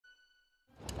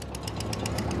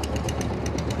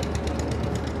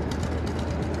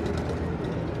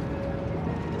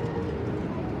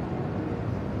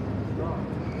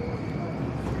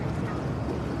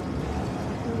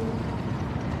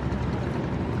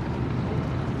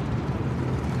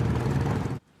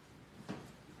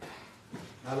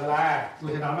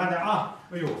点，慢点啊！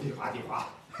哎呦，地滑地滑，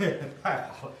嘿，太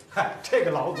好了！嗨，这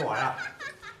个老左呀。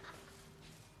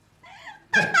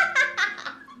哎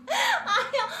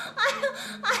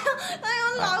呀，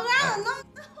老干怎么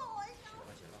那么逗？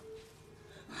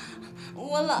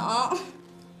我冷。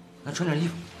来穿点衣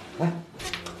服，来。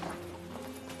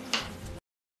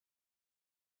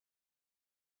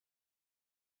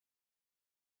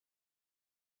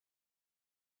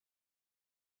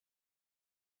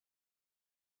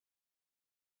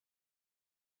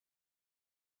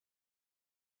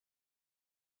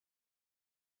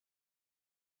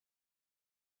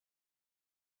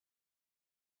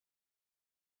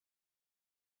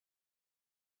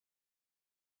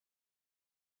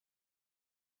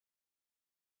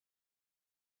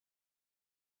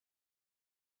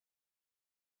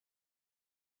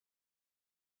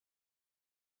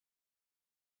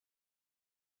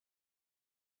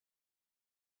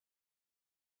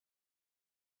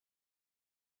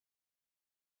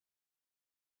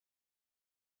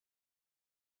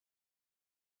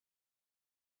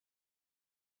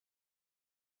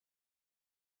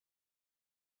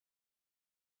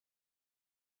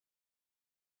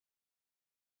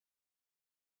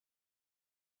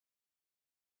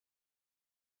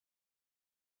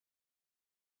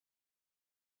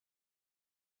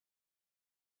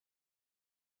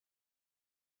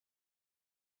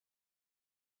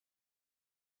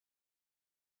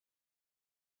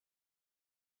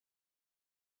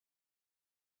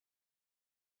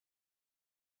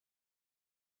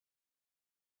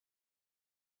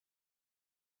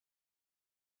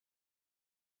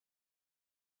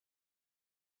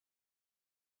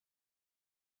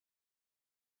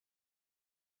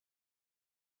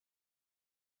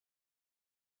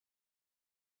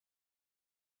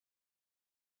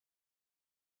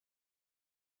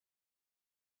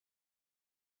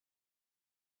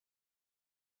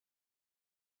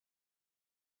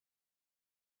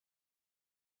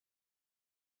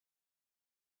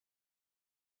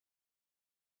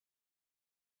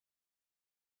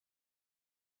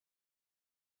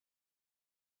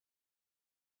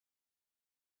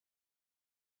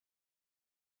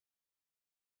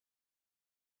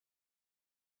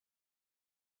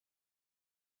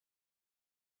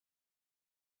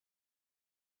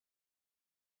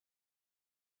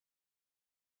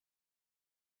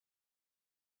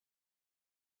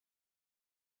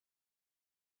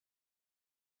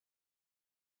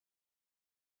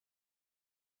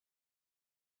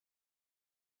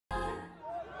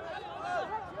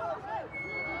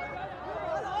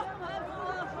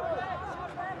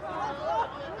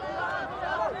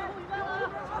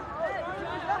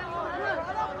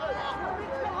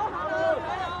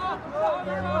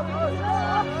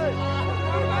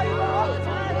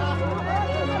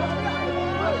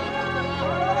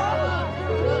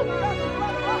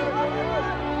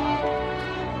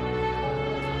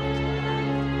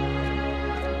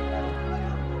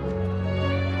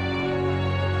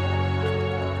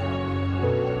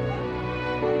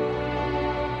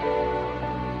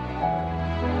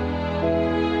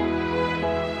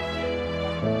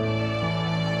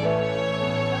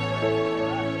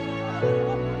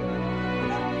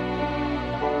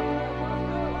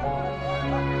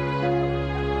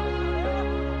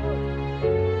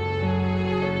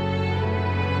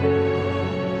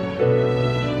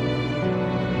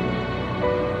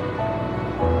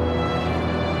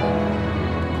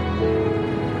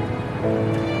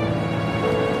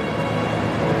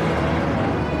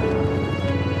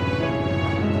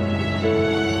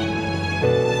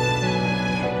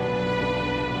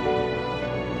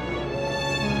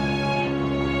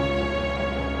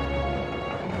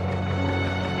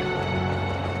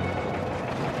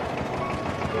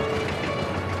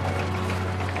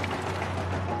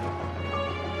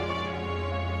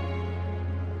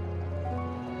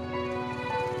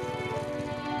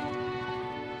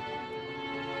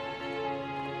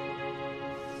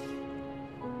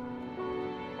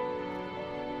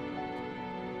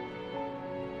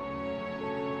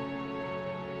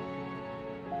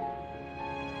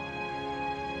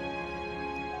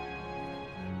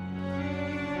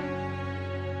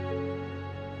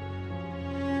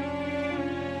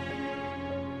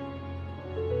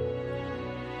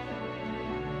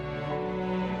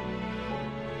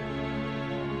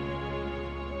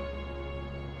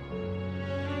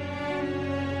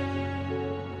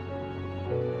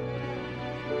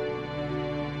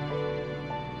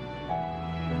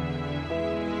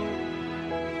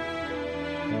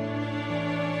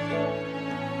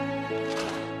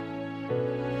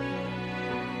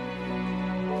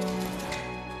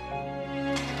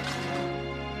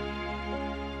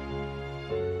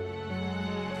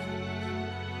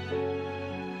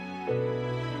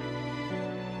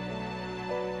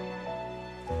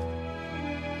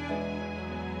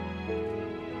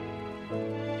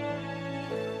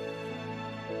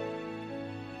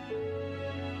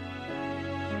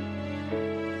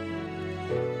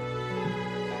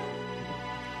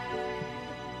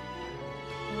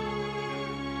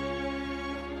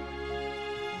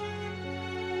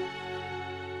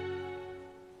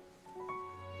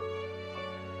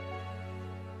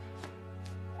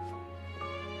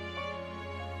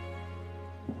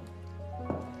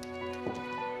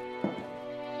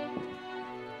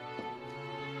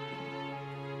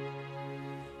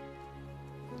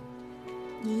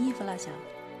你衣服落下了。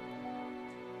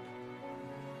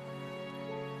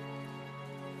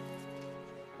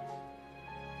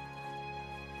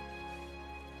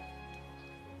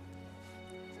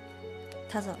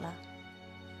他走了。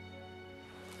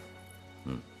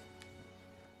嗯。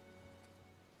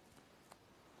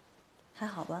还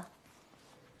好吧？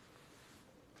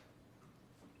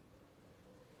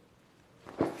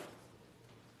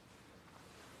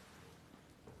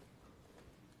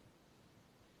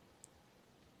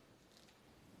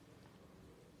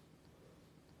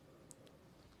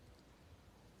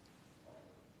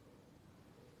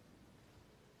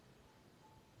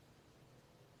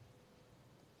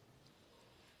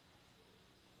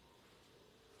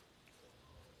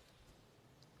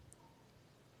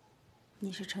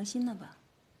你是诚心的吧？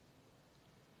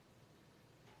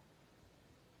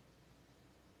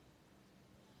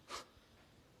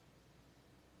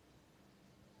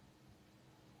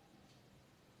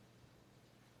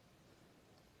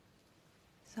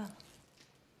算了，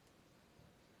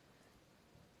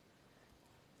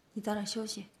你早点休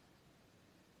息。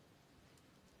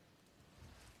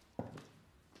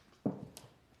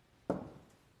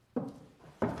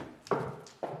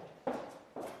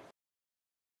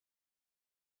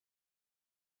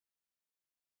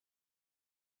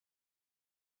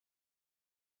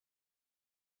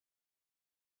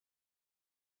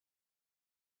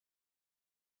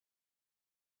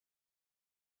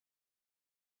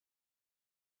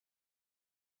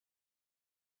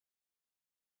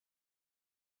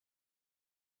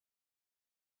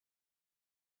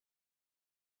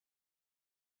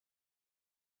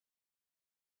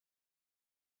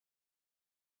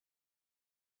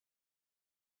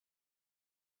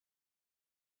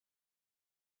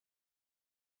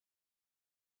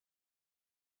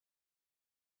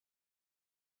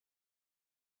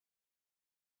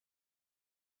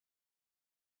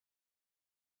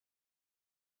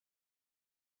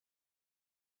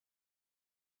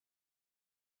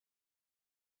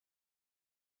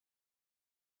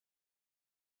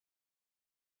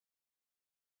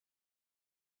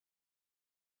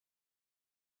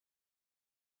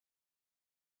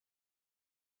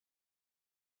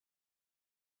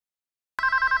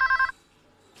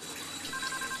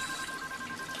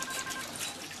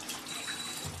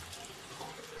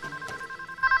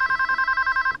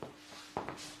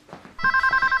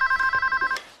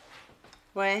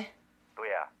喂，杜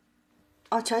叶。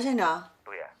哦，乔县长。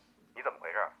杜叶，你怎么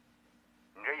回事？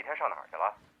你这一天上哪儿去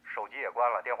了？手机也关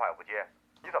了，电话也不接，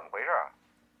你怎么回事啊？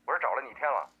我这找了你一天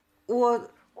了。我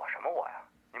什么我呀？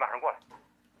你马上过来。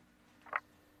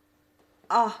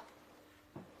啊。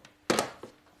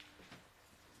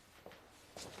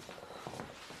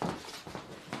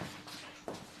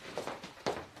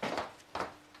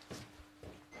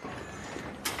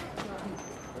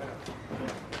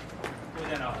杜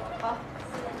县长。好。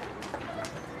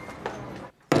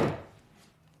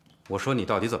我说你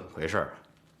到底怎么回事？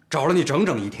找了你整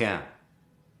整一天。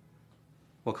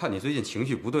我看你最近情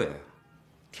绪不对，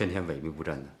天天萎靡不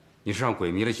振的，你是让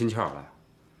鬼迷了心窍了？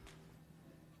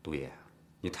杜叶，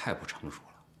你太不成熟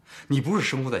了。你不是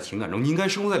生活在情感中，你应该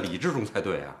生活在理智中才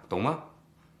对啊，懂吗？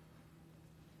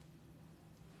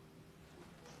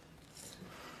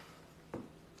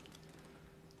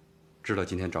知道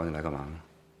今天找你来干嘛吗？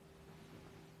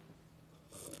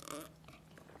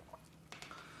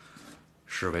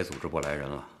市委组织部来人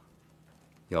了，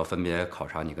要分别考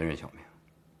察你跟任小明。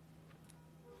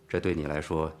这对你来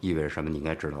说意味着什么？你应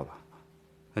该知道吧？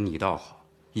那你倒好，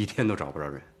一天都找不着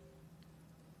人。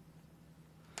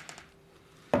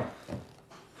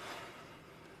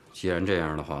既然这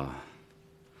样的话，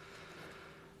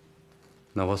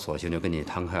那我索性就跟你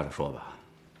摊开了说吧。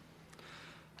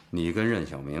你跟任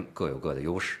小明各有各的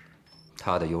优势，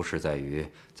他的优势在于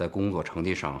在工作成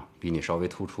绩上比你稍微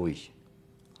突出一些，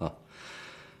啊，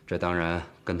这当然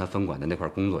跟他分管的那块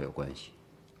工作有关系。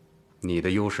你的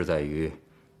优势在于，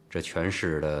这全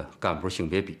市的干部性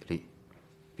别比例，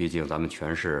毕竟咱们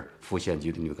全市副县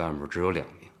级的女干部只有2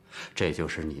名，这就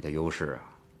是你的优势啊。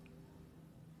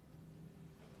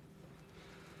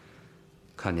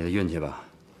看你的运气吧。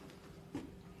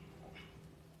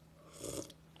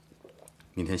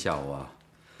明天下午啊，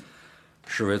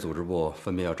市委组织部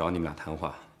分别要找你们俩谈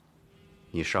话，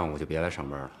你上午就别来上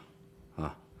班了，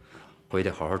啊，回去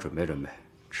好好准备准备。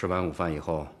吃完午饭以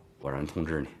后，我让人通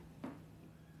知你。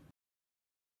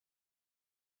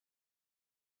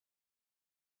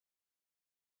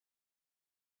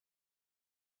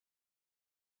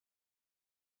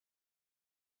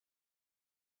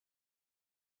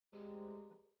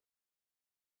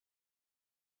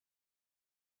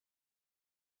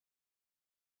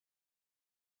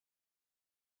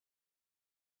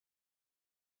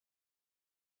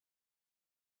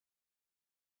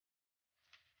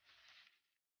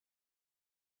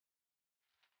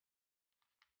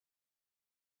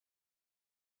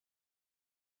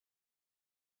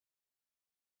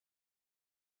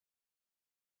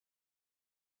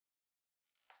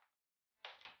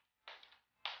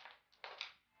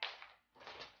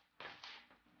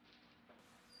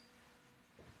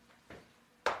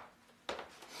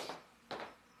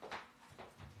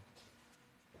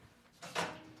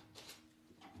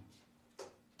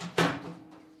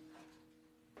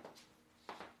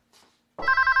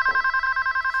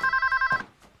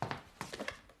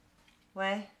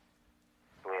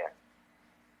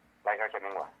宪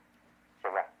宾馆，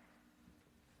现在。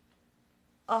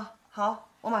哦，好，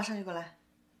我马上就过来。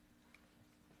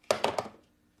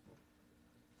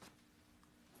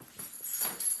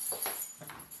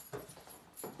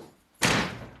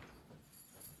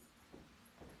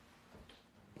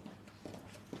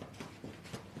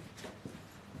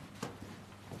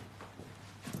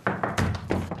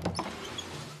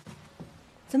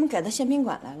怎么改到宪宾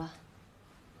馆来了？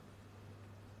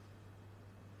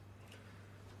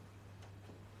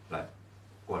来，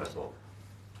过来坐。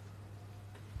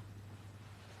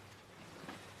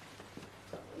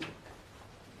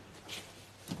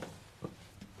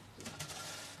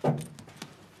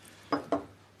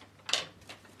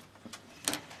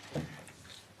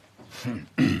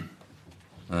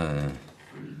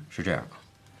是这样啊。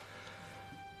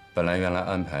原来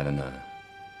安排的呢，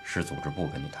是组织部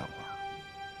跟你谈话。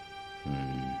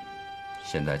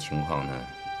现在情况呢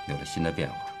有了新的变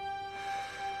化，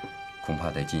恐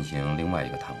怕得进行另外一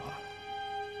个谈话了。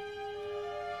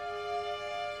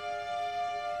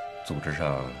组织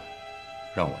上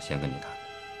让我先跟你谈。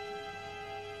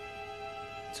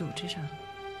组织上？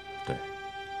对，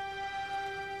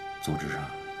组织上，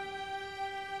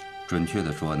准确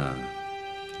的说呢，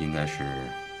应该是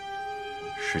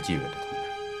市纪委的同志。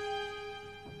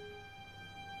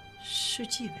市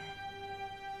纪委？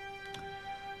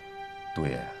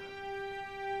对呀，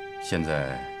现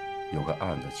在有个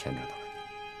案子牵扯到了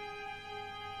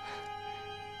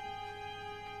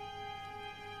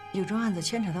你。有桩案子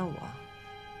牵扯到我？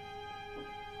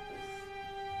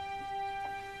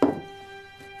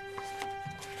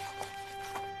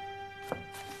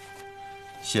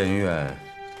县医院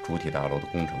主体大楼的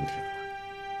工程停了。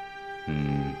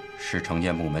市城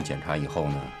建部门检查以后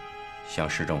呢，向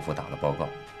市政府打了报告，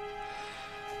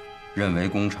认为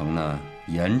工程呢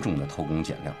严重的偷工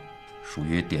减料，属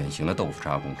于典型的豆腐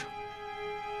渣工程。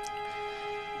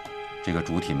这个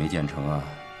主体没建成啊，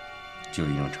就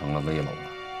已经成了危楼了。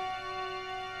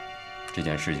这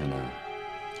件事情呢，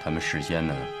他们事先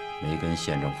呢没跟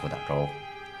县政府打招呼，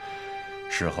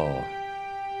事后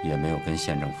也没有跟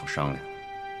县政府商量。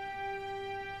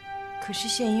可是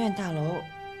县医院大楼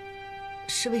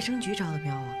是卫生局招的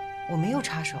标啊，我没有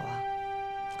插手啊。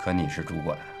可你是主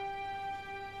管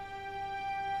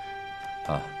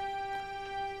啊。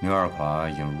牛二垮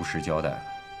已经如实交代了，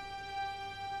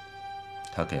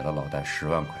他给了老戴10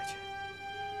万块钱。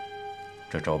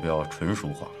这招标纯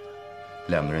属谎的，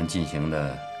两个人进行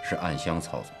的是暗箱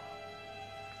操作。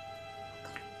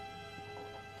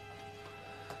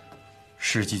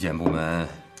市纪检部门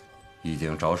已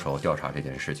经着手调查这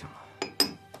件事情了。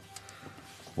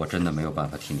我真的没有办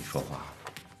法替你说话，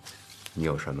你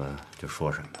有什么就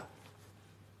说什么。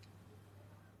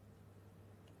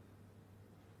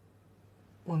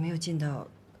我没有尽到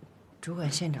主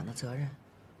管县长的责任。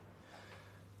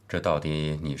这到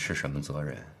底你是什么责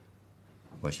任？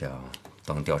我想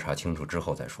等调查清楚之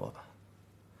后再说吧。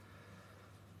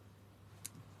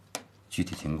具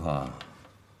体情况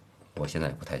我现在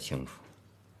也不太清楚。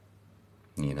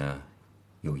你呢，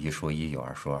有一说一，有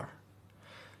二说二，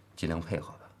尽量配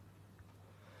合吧。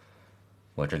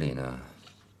我这里呢，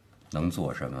能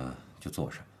做什么就做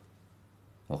什么，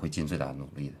我会尽最大的努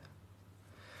力的。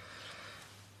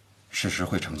事实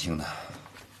会澄清的。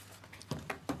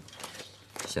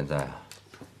现在啊，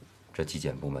这纪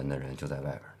检部门的人就在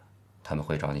外边呢，他们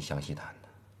会找你详细谈的。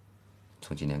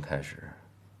从今天开始，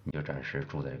你就暂时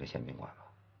住在这个县宾馆吧。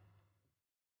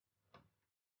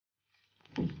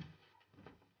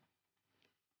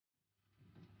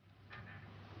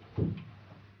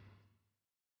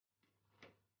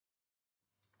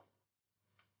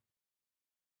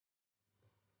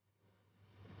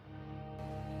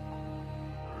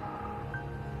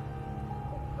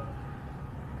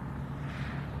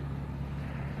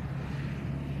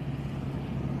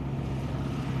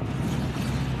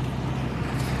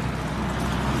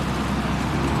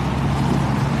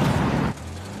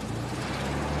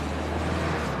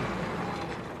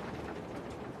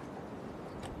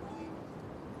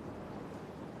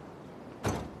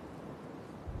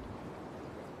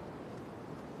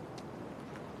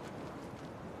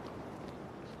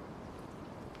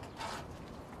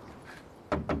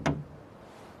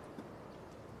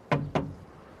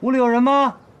屋里有人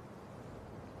吗？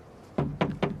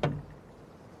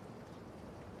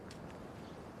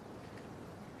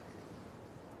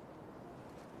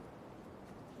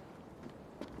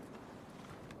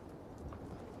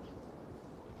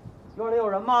院里有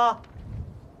人吗？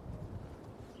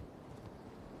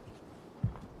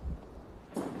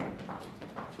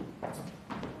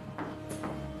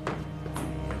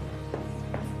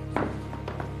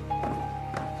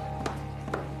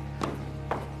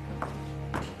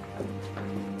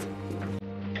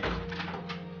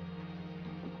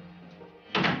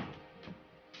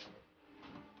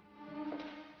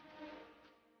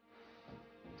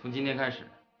从今天开始，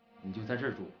你就在这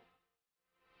儿住。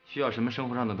需要什么生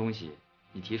活上的东西，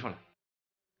你提出来。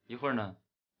一会儿呢，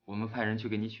我们派人去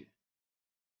给你取。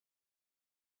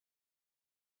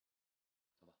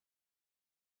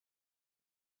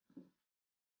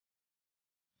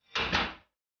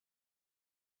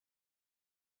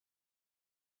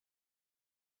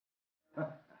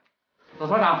走，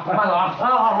所长，我慢走啊！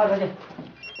好，再见。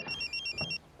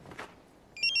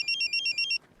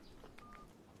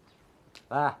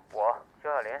喂，我肖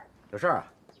小林。有事儿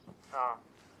啊？啊，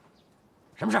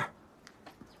什么事儿？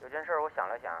有件事我想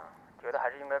了想，觉得还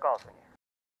是应该告诉你。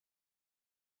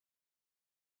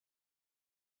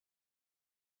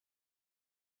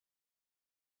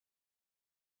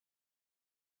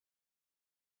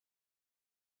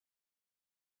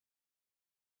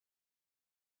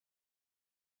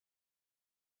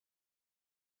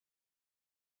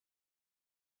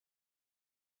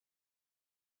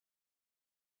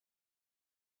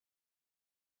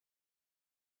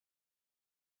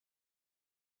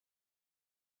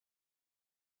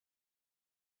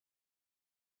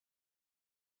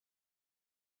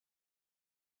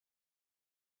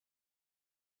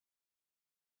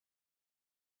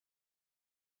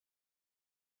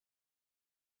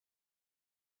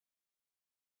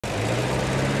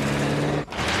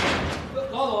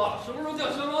老总，什么时候叫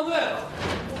消防队了？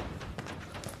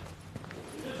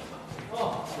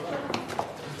哦。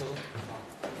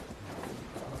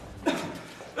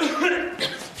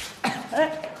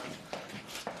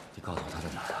你告诉我他在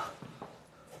哪儿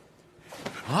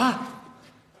啊？啊？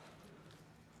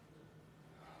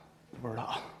不知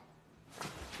道。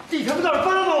你他妈倒是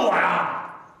帮帮我呀！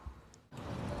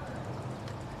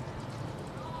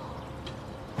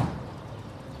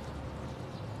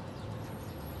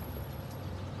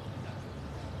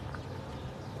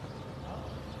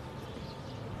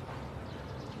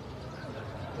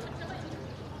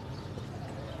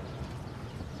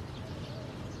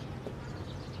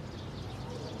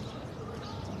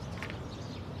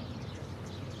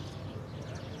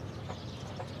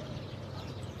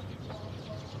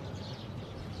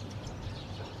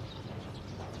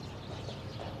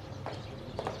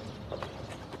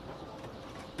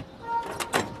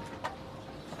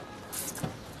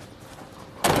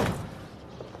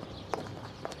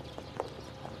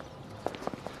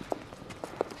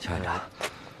乔院长，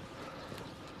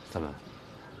咱们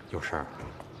有事儿，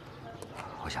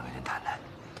我想跟您谈谈。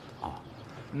哦，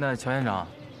那乔院长，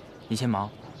你先忙，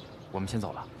我们先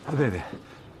走了。别，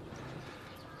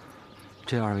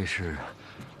这二位是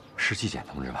石继简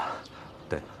同志吧？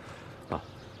对，啊，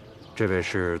这位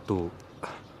是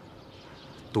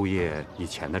杜叶以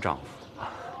前的丈夫，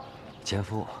前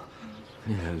夫，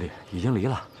已经离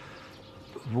了。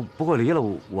不过离了，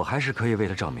我还是可以为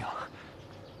他证明。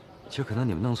其实可能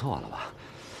你们弄错了吧？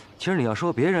其实你要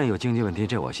说别人有经济问题，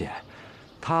这我信。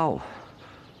他，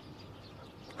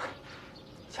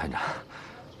乔院长，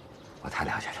我太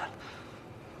了解他了。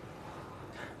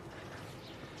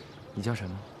你叫什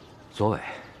么？左伟。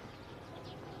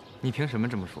你凭什么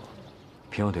这么说？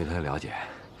凭我对他的了解。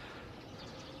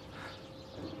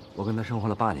我跟他生活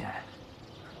了8年。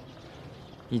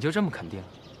你就这么肯定？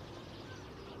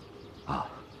啊，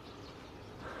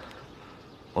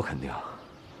我肯定。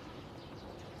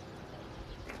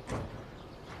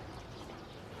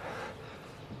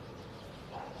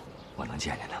我能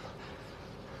见见他吗？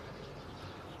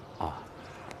啊，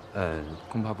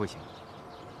恐怕不行。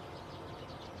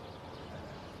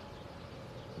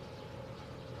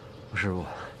不是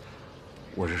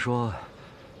我是说，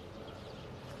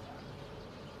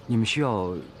你们需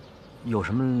要有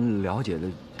什么了解的，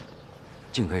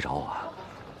尽可以找我啊。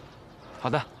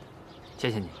好的，谢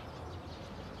谢你。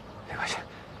没关系。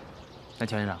那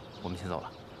乔院长，我们先走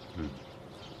了。嗯。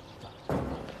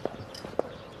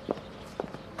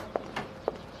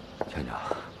乔院长，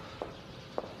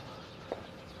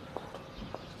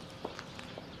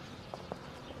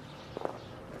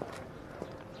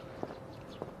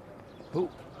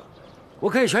我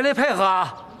可以全力配合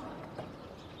啊。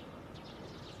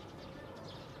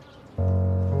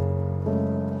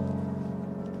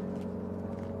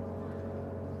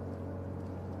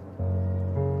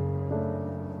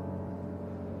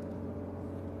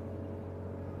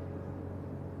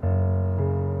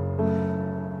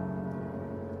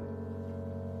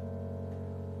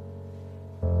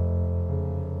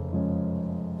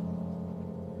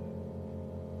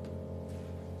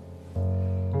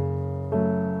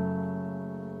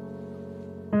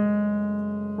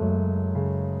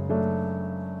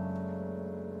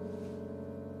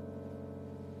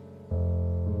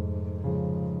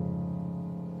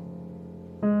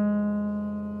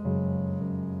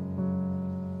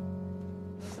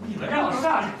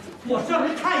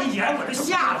给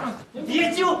吓的，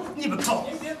别揪，你们靠，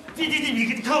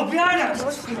别靠边儿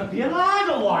去，你们别拉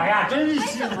着我呀，真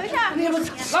是。怎么回事？你们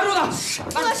拦住他！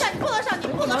不能上，你不能上，你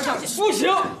不能上去！不行，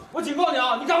我警告你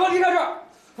啊，你赶快离开这儿！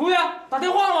服务员，打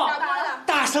电话了吗？打了。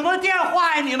打什么电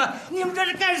话呀？你们这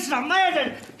是干什么呀？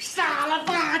这傻了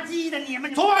吧唧的，你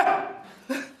们。左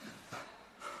伟，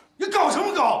你搞什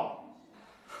么搞？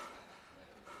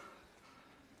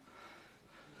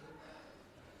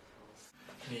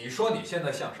你说你现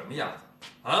在像什么样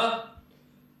子啊？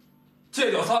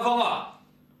借酒撒疯啊？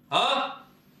啊？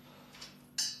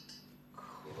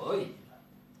可以，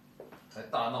还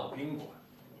大闹宾馆，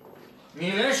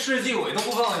你连市纪委都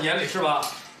不放在眼里是吧？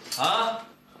啊？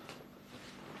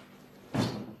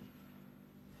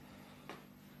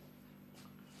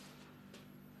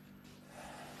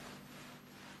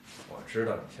我知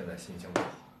道你现在心情不好，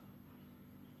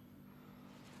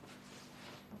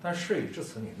但事已至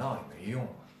此，你闹也没用啊，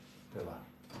对吧？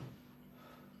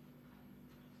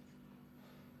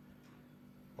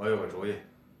我有个主意，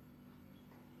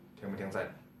听不听在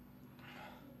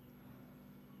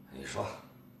你。你说。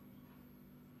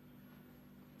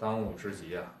当务之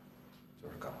急啊，就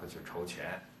是赶快去筹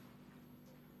钱。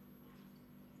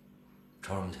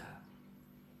筹什么钱？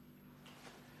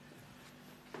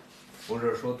不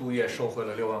是说杜叶受贿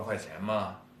了6万块钱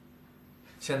吗？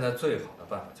现在最好的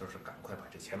办法就是赶快把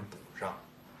这钱补上，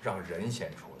让人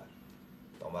先出来，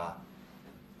懂吧？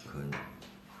可以。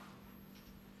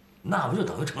那不就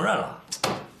等于承认了？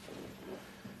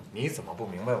你怎么不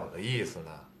明白我的意思呢？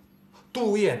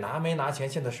杜叶拿没拿钱，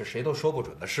现在是谁都说不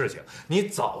准的事情。你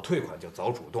早退款就早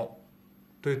主动，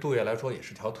对杜叶来说也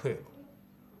是条退路。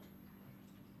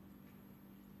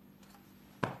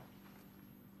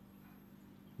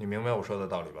你明白我说的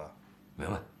道理吧？明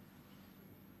白。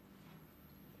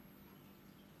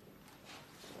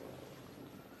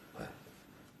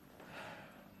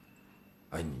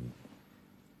哎，你，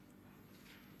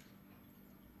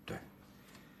对，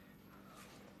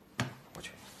我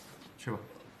去，去吧。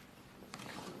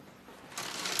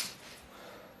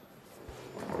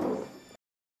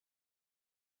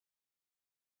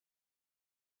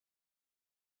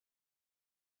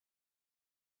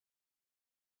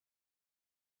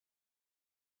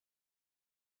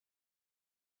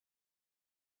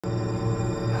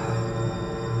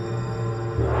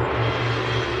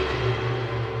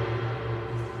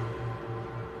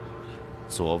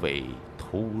左伟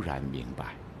突然明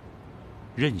白，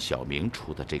任小明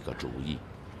出的这个主意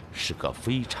是个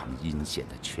非常阴险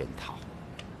的圈套，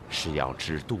是要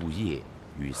置杜叶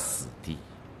于死地。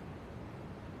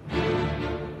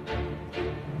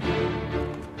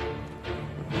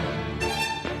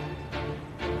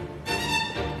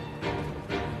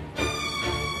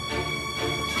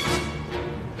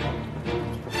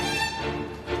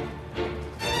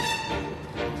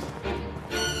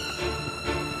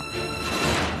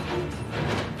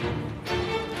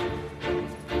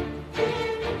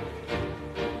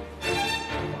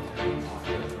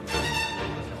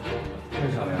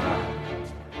陈小明，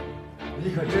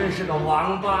你可真是个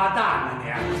王八蛋啊你！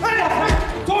哎，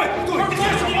左伟，你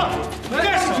干什么？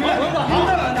干什么？稳当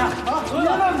的啊！你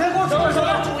们才给我出什么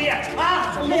主意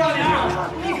啊？陈小明，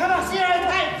你可把新人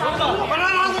太脏了！我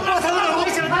我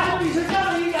想他，你是这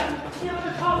样一点，你们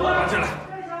靠不进来。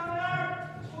陈小明，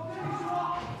我跟你说。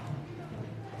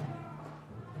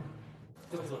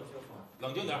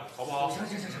冷静点，好不好？行。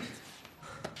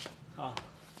啊。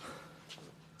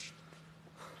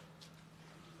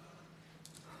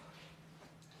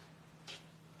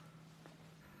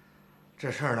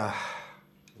这事儿呢，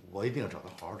我一定找他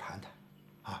好好谈谈，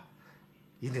啊，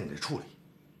一定得处理。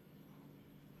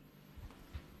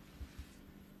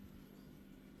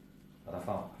把他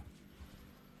放了。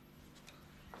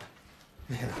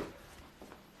你呢？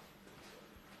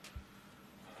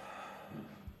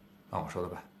按我说的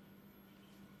办。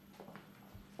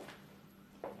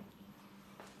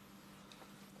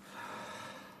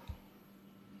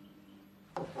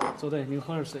左队，您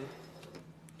喝点水。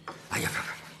哎呀，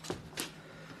别！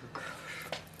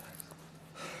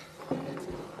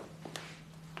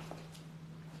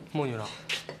孟局长，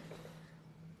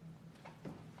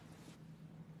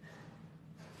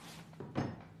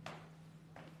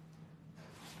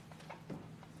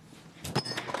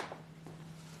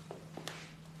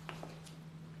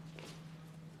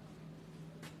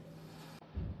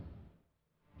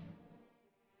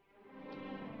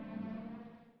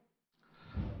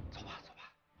走吧。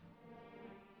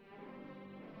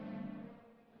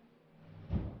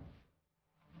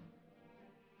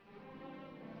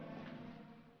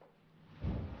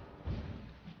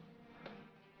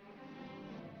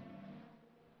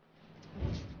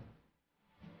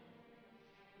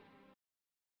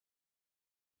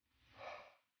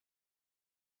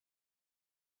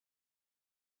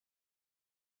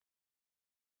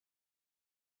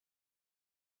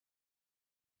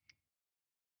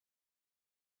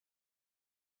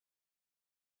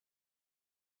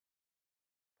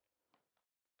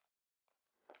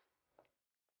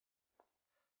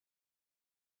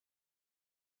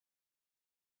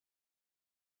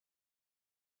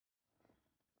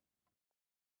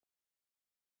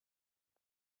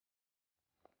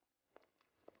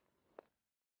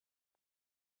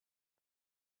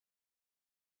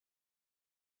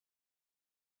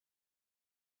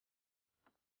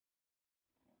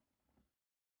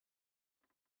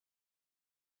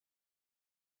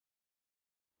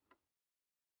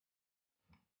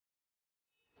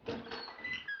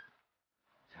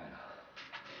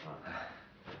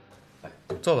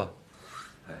坐吧。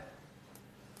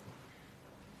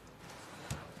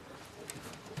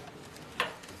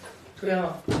抽烟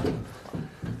吗？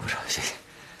不是，谢谢。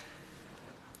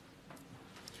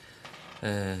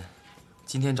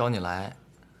今天找你来，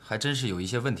还真是有一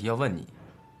些问题要问你，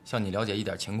向你了解一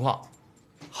点情况。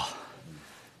好，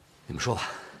你们说吧。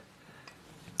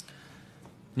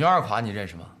牛二垮你认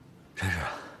识吗？认识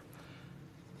啊。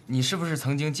你是不是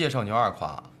曾经介绍牛二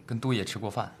垮跟杜叶吃过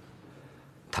饭？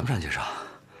谈不上介绍，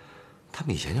他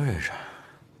们以前就认识。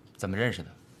怎么认识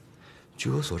的？据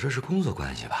我所知是工作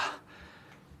关系吧。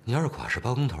牛二垮是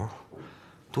包工头，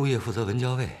杜叶负责文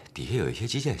交卫，底下有一些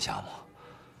基建项目。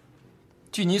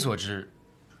据你所知，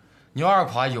牛二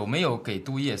垮有没有给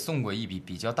杜叶送过一笔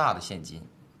比较大的现金？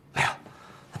没有，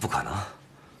那不可能。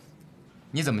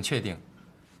你怎么确定？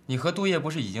你和杜叶不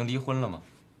是已经离婚了吗？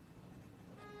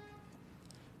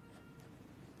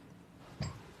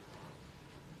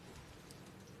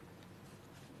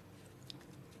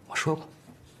我说过，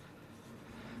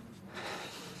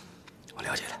我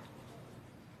了解他。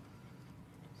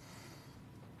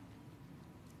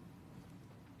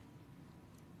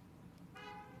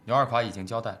牛二垮已经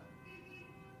交代了。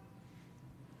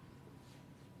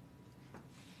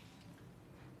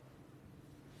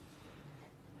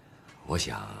我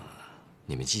想，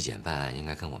你们纪检办案应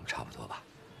该跟我们差不多吧？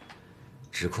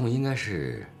指控应该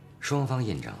是双方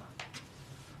印证，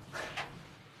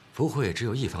不会只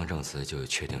有一方证词就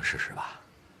确定事实吧？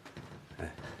哎，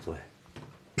左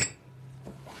伟，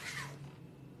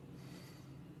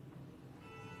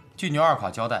据牛二垮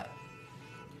交代，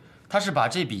他是把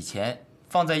这笔钱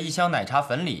放在一箱奶茶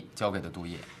粉里交给的杜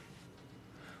叶。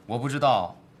我不知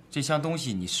道这箱东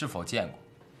西你是否见过？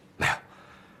没有。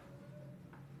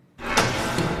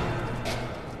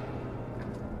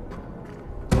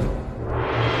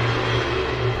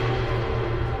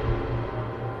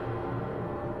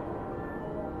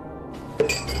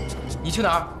你去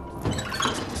哪儿？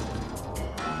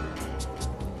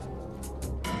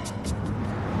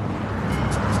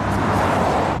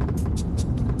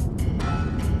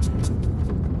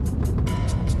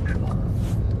师傅，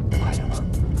快点吧，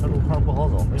这路况不好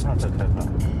走，没法再开快。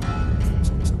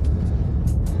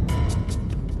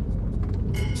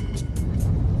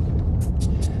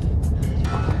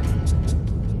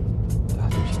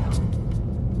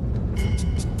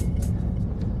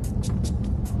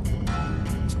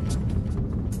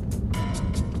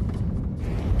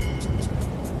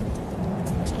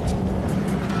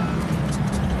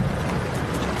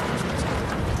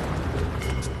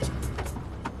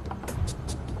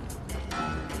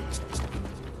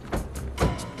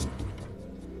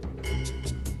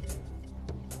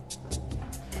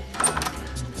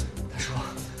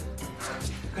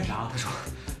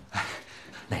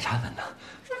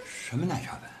什么奶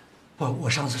茶粉？我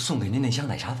上次送给您那箱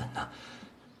奶茶粉呢？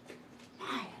卖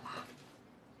了。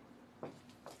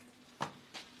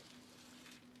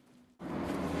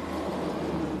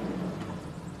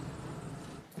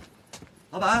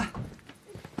老板，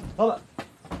老板，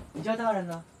你家大人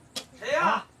呢？谁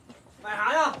呀？买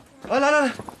啥呀？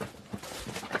来！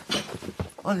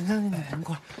哦，您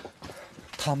过来，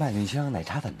他卖那箱奶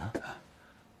茶粉呢？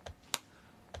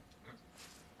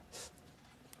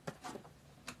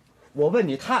我问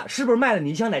你，他是不是卖了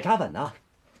你一箱奶茶粉呢？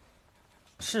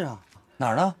是啊。哪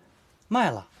儿呢？卖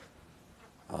了。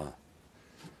啊，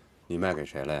你卖给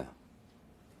谁了呀？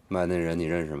卖那人你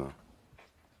认识吗？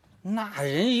那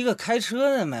人一个开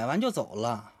车的，买完就走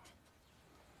了，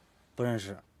不认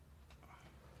识。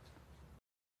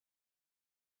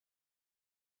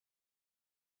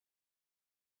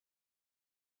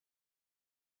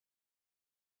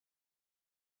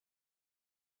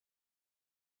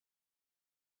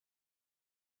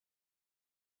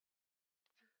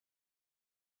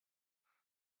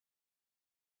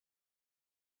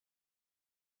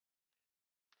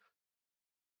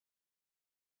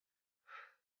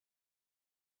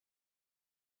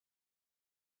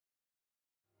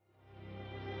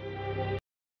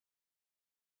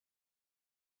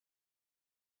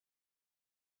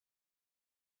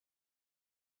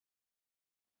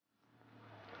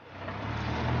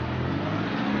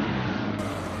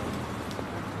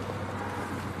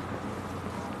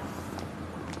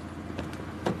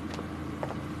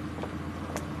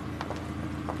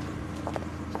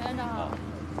陈院长好。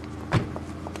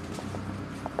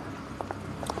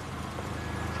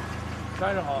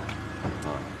山上好。啊，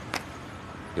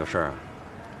有事儿啊？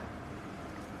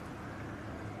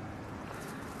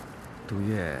杜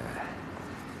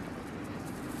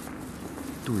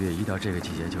月一到这个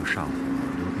季节就上火、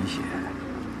流鼻血。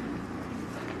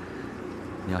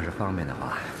你要是方便的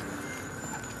话，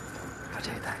把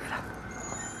这个带给他。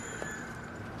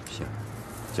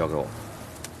交给我。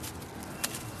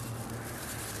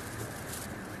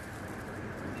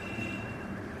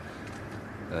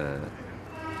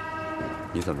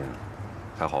你怎么样？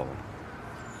还好吧？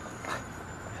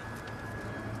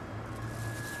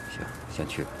行，先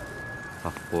去吧。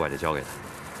啊，我把这交给他。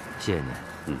谢谢您。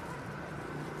嗯。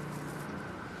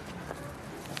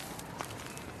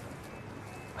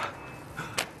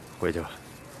回去吧。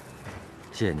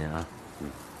谢谢您啊。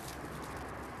嗯。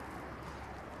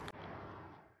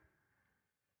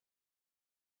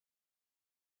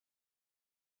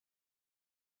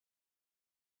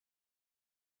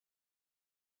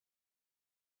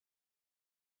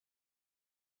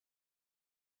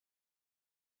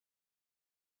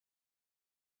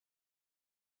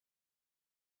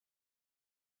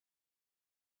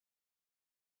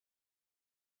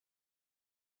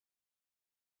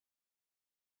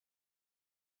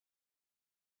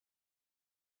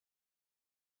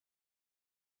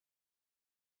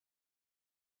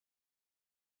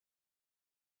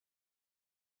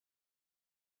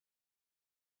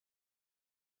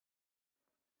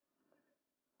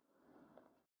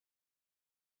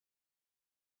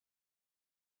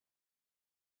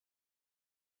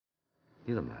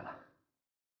你怎么来了？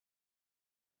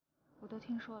我都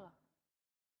听说了。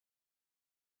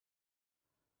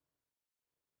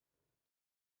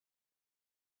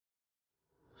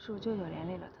是我舅舅连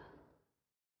累了他。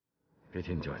别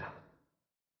提你舅舅。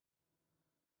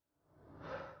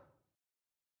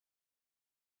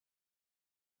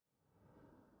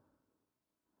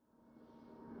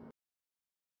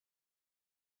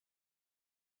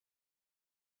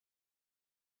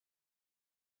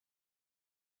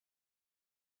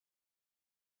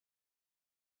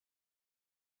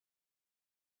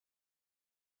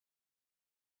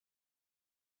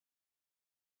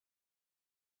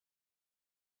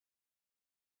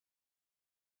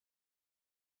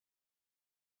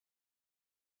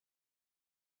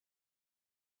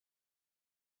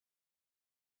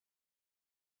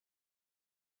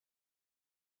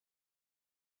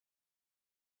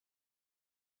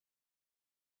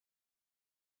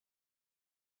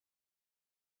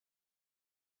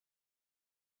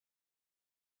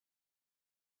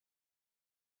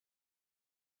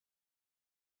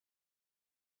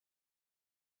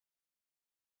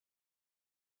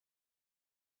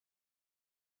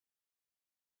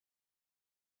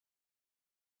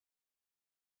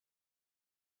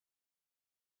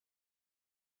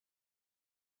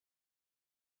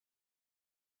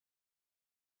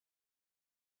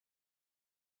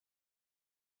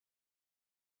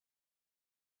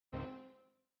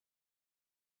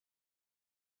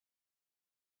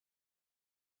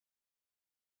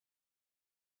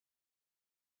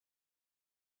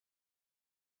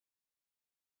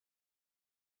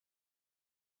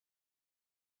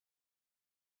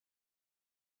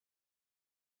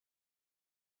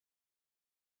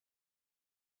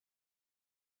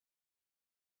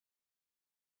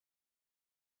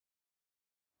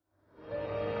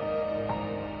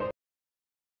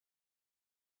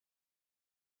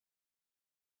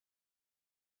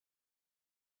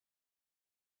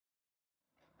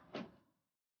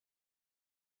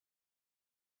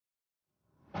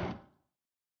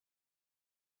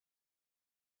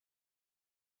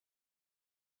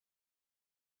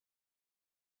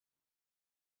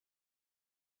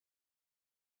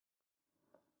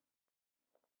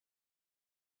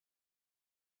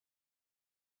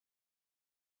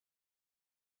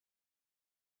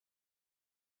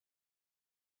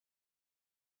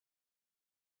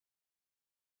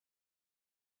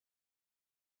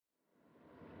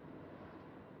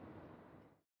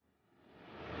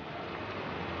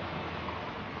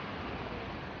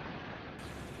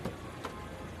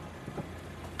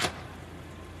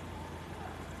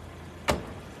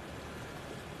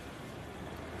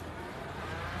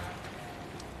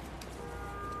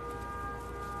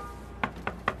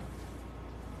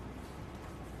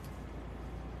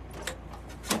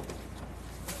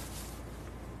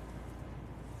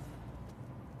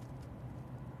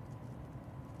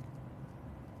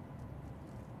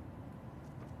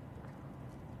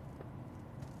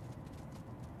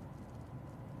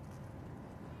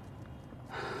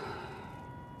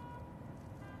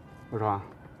我说，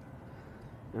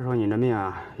要说你这命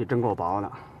啊，也真够薄的，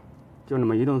就那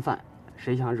么一顿饭，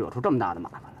谁想惹出这么大的麻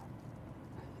烦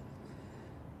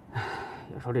来？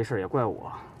要说这事儿也怪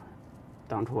我，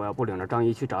当初我要不领着张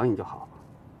姨去找你就好了。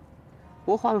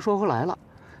不过话又说回来了，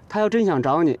他要真想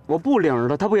找你，我不领着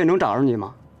他，他不也能找着你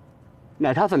吗？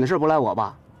奶茶粉的事不赖我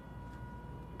吧？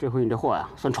这回你这祸呀，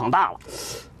算闯大了。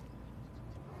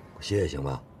歇歇行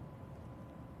吗？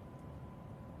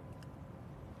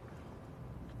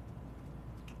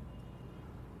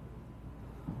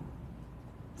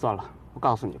算了，我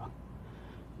告诉你吧，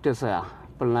这次呀，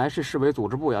本来是市委组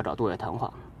织部要找杜叶谈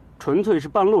话，纯粹是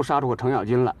半路杀出个程咬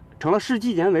金来，成了市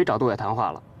纪检委找杜叶谈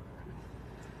话了。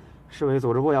市委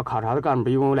组织部要考察的干部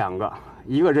一共有2个，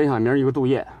一个任小明，一个杜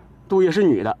叶。杜叶是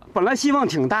女的，本来希望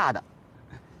挺大的，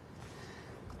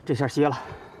这下歇了。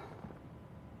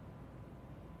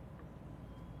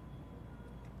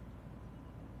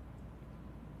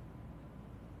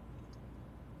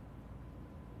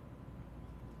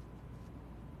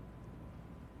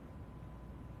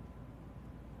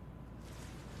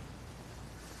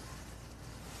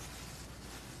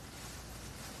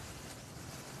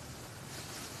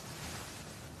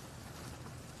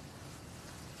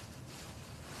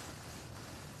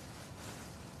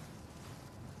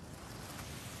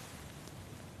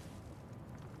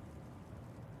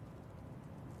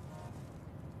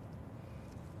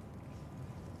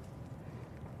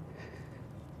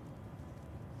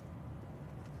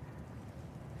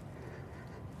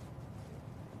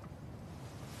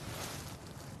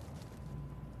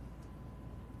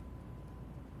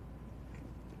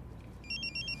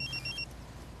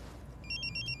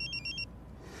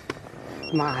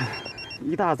妈呀，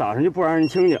一大早上就不让人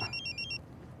清静。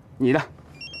你的，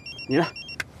你的。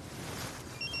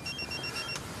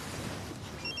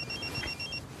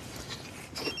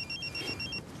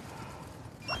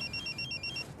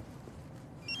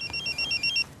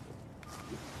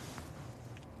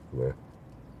喂，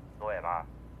左伟吗？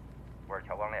我是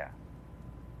乔光烈。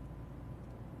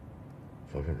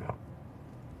肖县长。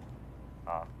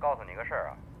啊，告诉你个事儿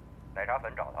啊，奶茶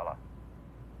粉找他了。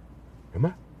什么？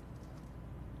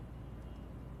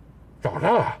找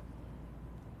他了？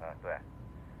对，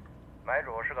买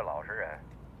主是个老实人，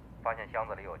发现箱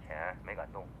子里有钱没敢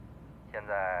动，现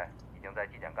在已经在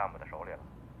纪检干部的手里了。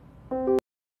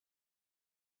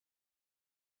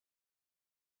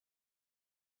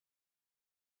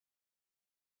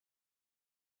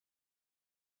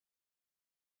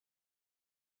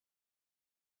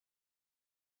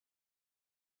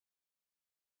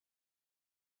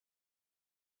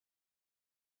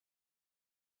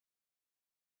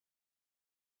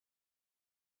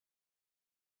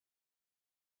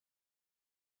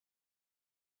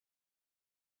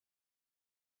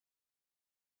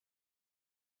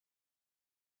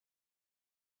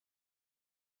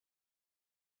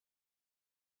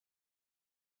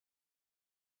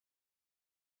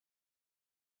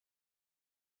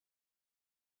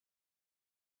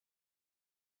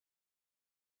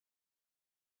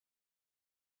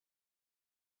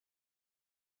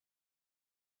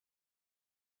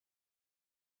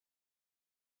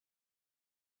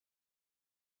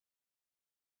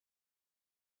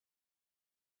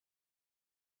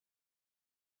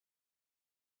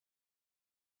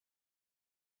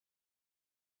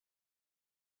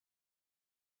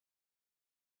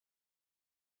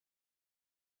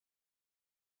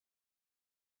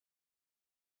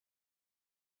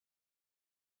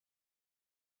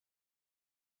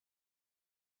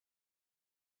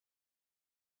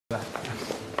来，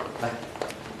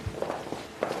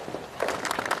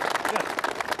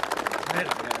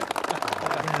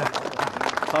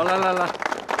好，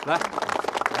来，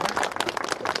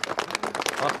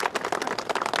好，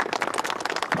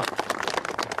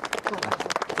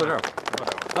坐这儿吧，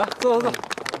来，坐，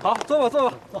好，坐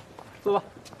吧，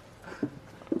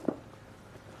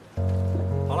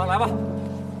好了，来吧，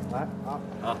来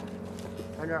啊，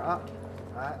看这儿啊，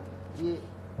来，1、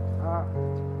2，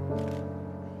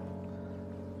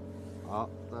好，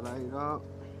再来一张，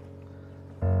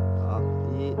好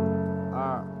，1、2、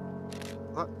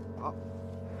3，好。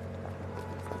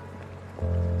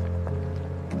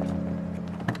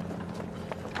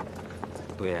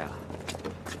杜爷啊，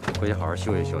回去好好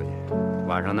休息休息，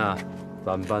晚上呢，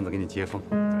咱们班子给你接风。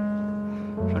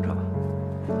上车吧。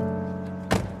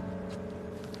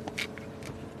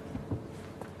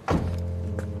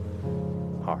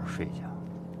好好睡一觉。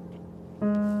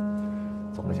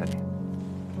走了，小姐。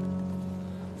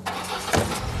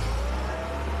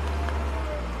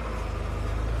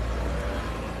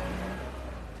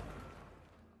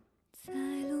在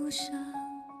路上，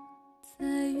在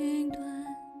云端，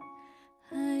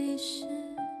还是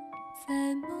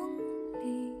在梦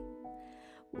里，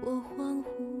我恍惚，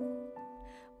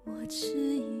我迟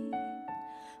疑，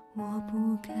我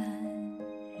不敢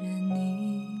认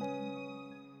你。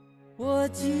我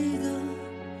记得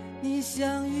你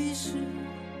相遇时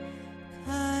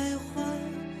开怀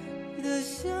的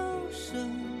笑声，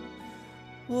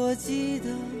我记得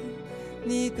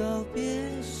你告别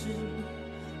时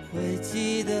挥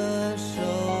起的手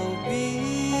臂。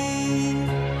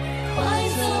快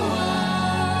走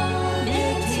啊，别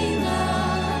停啊，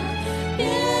别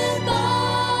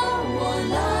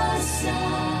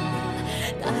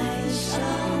上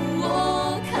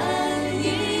我看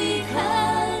一看，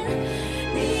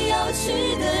你要去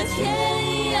的天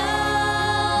涯。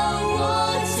我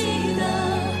记得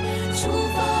出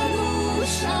发路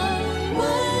上温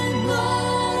暖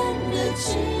的枝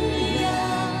桠，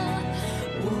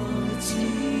我记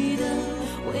得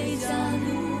回家路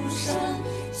上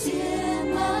结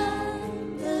满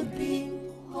的冰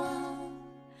花。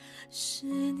是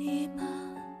你吗？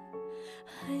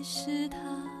还是他？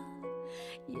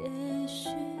也许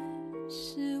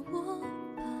是我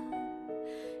吧。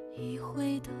一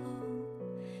回头，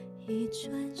一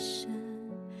转身，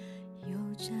又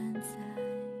站在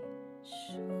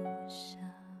树下。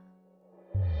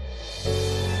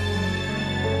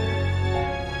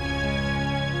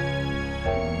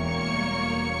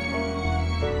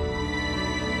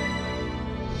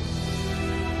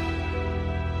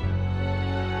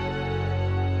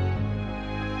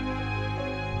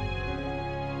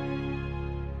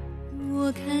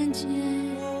我看见，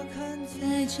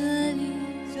在这里，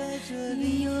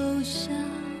你又向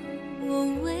我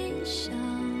微笑，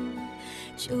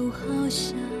就好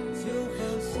像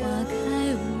花开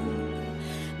无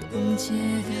冻结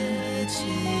的记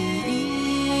忆。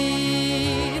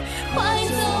快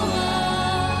走啊，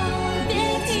别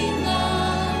停啊，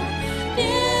别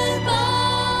把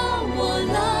我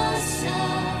拉下，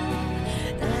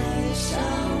带上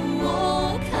我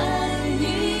看一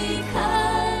看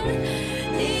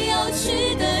你要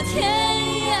去的天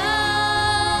涯。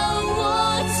我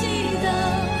记得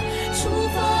出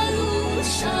发路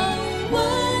上温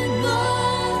暖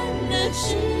的枝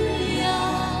桠，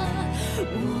我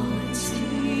记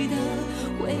得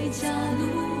回家路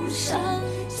上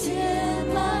结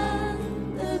满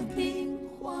的冰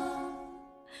花。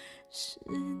是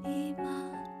你吗？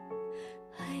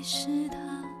还是他？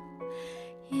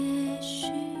也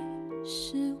许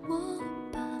是我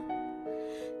吧。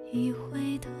一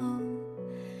回头，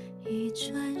一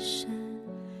转身，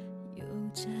又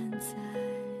站在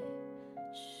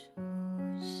树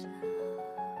下。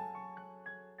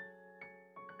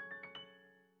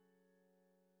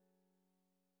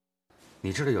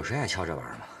你知道有谁爱敲这玩意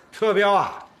儿吗？车标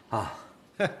啊！啊，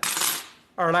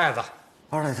二赖子。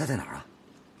二赖子他在哪儿啊？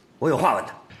我有话问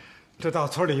他。这到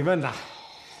村里问呢，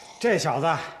这小子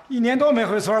1年多没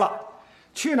回村了，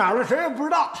去哪儿了谁也不知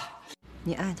道。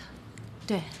你爱他？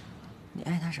对，你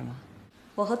爱他什么？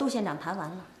我和杜县长谈完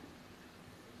了，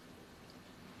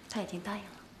他已经答应了。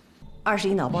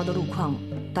21脑包的路况，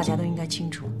大家都应该清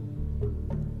楚。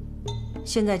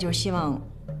现在就是希望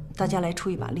大家来出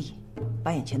一把力，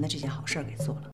把眼前的这件好事给做了。